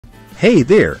Hey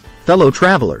there, fellow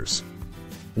travelers.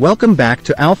 Welcome back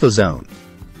to Alpha Zone.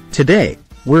 Today,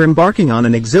 we're embarking on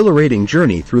an exhilarating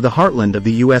journey through the heartland of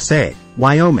the USA,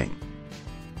 Wyoming.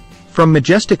 From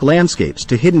majestic landscapes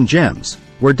to hidden gems,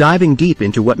 we're diving deep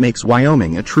into what makes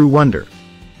Wyoming a true wonder.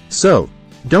 So,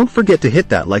 don't forget to hit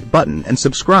that like button and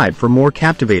subscribe for more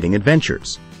captivating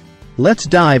adventures. Let's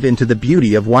dive into the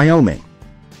beauty of Wyoming.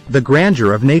 The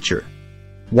grandeur of nature.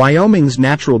 Wyoming's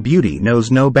natural beauty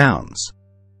knows no bounds.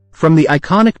 From the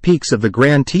iconic peaks of the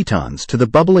Grand Tetons to the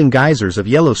bubbling geysers of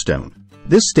Yellowstone,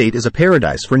 this state is a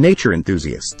paradise for nature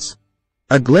enthusiasts.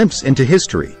 A glimpse into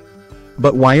history.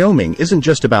 But Wyoming isn't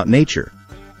just about nature.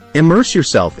 Immerse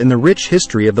yourself in the rich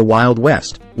history of the Wild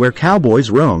West, where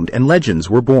cowboys roamed and legends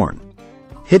were born.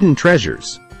 Hidden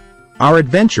treasures. Our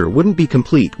adventure wouldn't be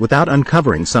complete without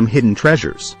uncovering some hidden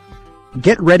treasures.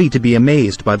 Get ready to be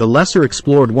amazed by the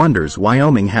lesser-explored wonders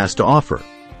Wyoming has to offer.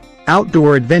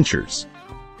 Outdoor adventures.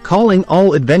 Calling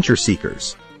all adventure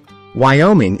seekers.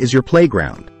 Wyoming is your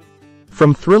playground.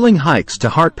 From thrilling hikes to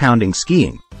heart-pounding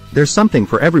skiing, there's something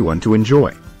for everyone to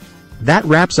enjoy. That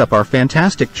wraps up our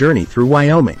fantastic journey through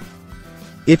Wyoming.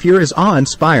 If you're as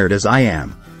awe-inspired as I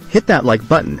am, hit that like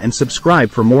button and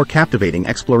subscribe for more captivating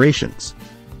explorations.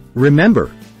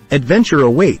 Remember, adventure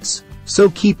awaits, so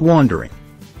keep wandering.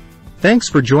 Thanks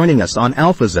for joining us on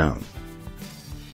Alpha Zone.